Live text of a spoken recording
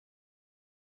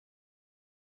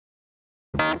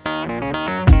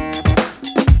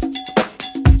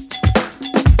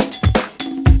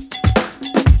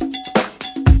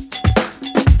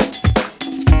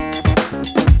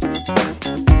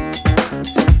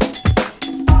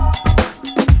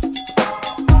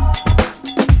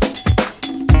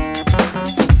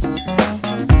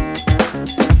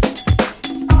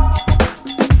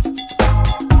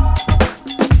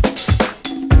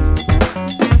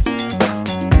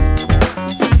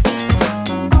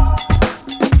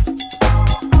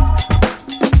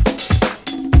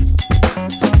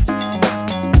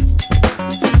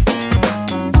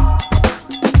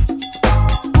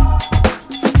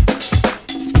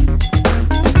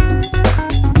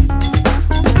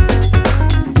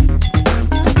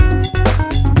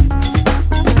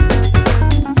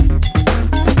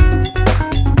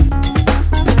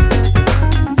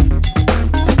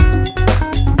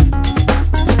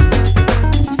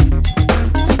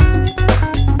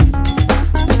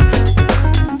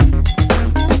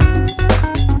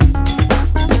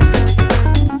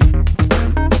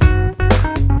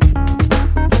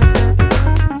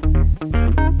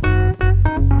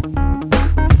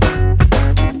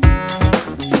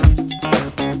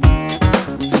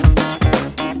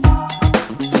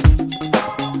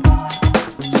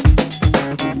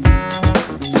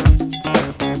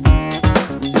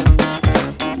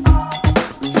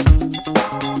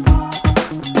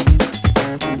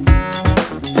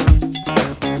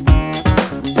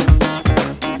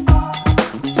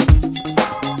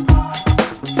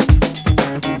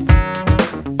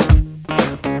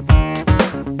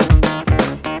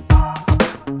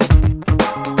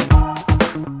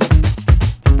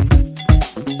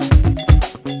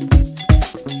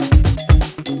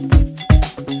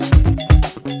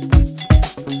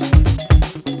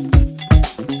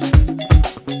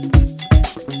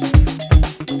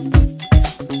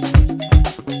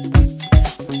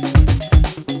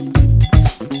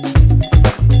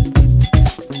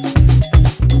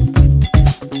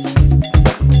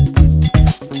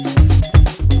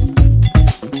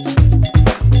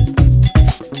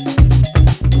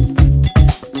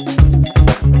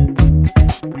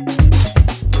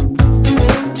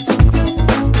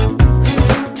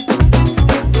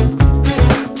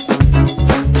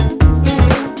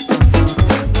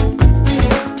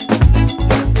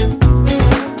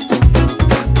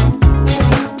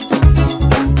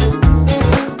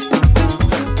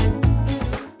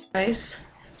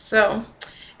So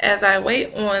as I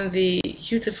wait on the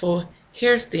Huetiful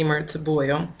Hair Steamer to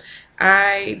boil,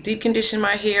 I deep conditioned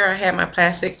my hair. I had my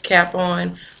plastic cap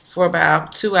on for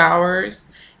about 2 hours,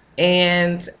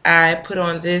 and I put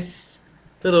on this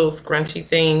little scrunchy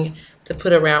thing to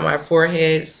put around my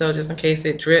forehead, so just in case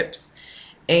it drips.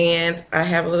 And I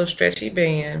have a little stretchy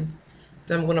band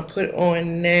that I'm going to put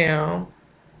on now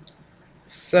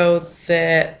so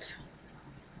that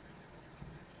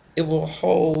it will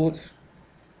hold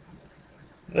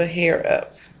the hair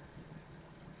up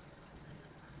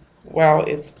while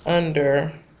it's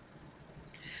under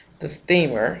the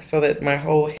steamer, so that my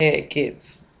whole head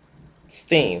gets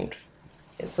steamed.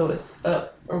 And so it's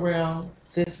up around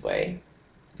this way,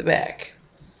 the back,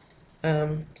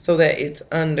 so that it's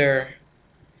under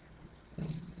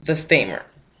the steamer.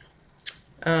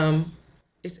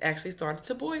 It's actually started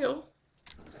to boil,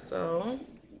 so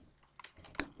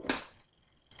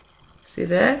see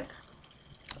that?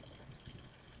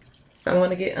 So I'm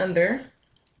going to get under.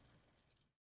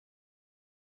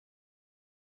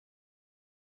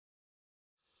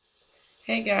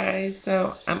 Hey guys,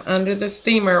 so I'm under the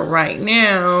steamer right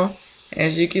now.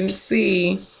 As you can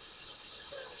see,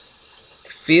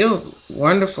 it feels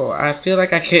wonderful. I feel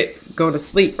like I could go to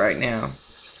sleep right now.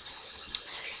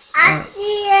 I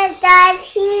see a dog.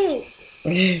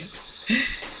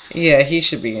 Yeah, he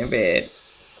should be in bed.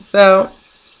 So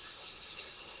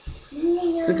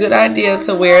it's a good idea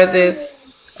to wear this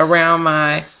around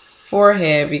my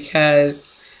forehead, because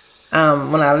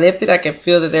when I lift it, I can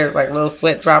feel that there's like little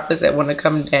sweat droplets that want to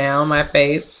come down my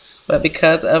face. But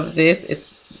because of this,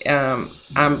 it's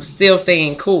I'm still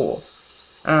staying cool,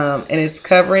 and it's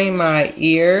covering my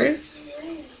ears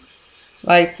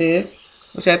like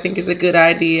this, which I think is a good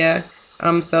idea.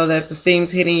 So that if the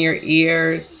steam's hitting your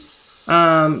ears,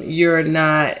 you're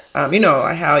not, you know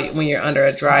how when you're under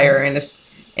a dryer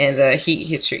and the heat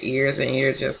hits your ears and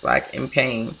you're just like in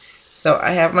pain. So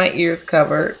I have my ears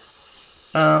covered.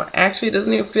 Actually, it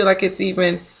doesn't even feel like it's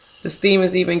even, the steam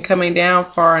is even coming down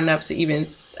far enough to even,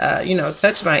 you know,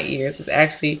 touch my ears. It's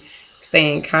actually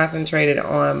staying concentrated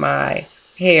on my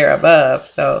hair above.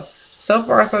 So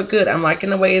far so good. I'm liking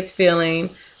the way it's feeling.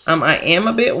 I am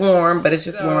a bit warm, but it's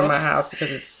just warm in my house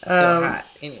because it's still hot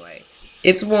anyway.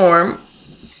 It's warm.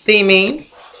 steaming.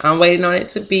 I'm waiting on it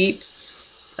to beep.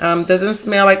 Doesn't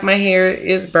smell like my hair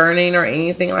is burning or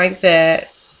anything like that.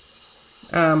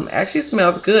 Actually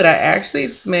smells good. I actually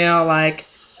smell like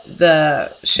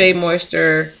the Shea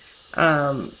Moisture,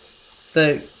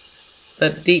 the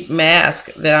deep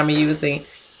mask that I'm using.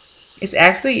 It's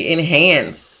actually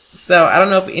enhanced. So I don't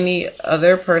know if any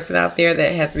other person out there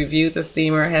that has reviewed the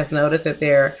steamer has noticed that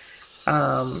their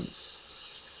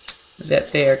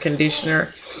conditioner,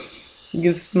 you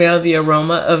can smell the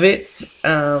aroma of it,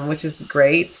 which is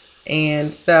great.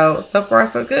 And so far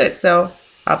so good. So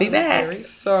I'll be back. Very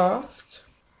soft.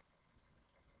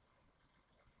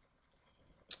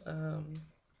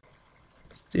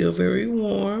 Still very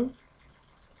warm.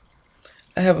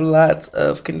 I have lots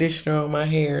of conditioner on my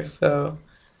hair, so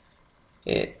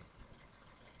it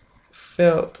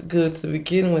felt good to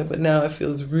begin with, but now it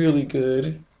feels really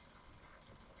good.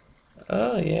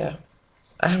 Oh yeah.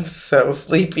 I'm so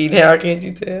sleepy now, can't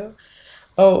you tell?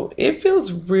 Oh, it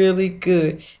feels really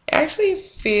good. It actually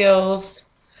feels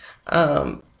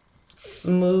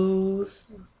smooth.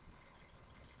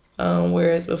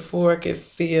 Whereas before I could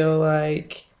feel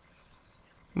like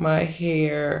my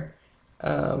hair,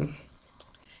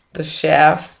 the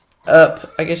shafts up,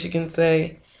 I guess you can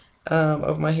say,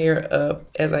 of my hair up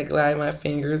as I glide my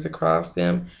fingers across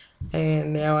them.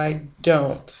 And now I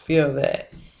don't feel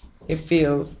that. It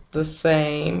feels the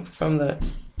same from the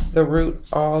root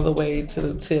all the way to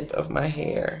the tip of my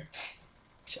hair,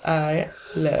 which I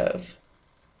love.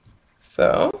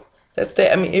 So that's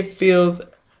that. I mean, it feels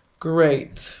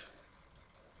great.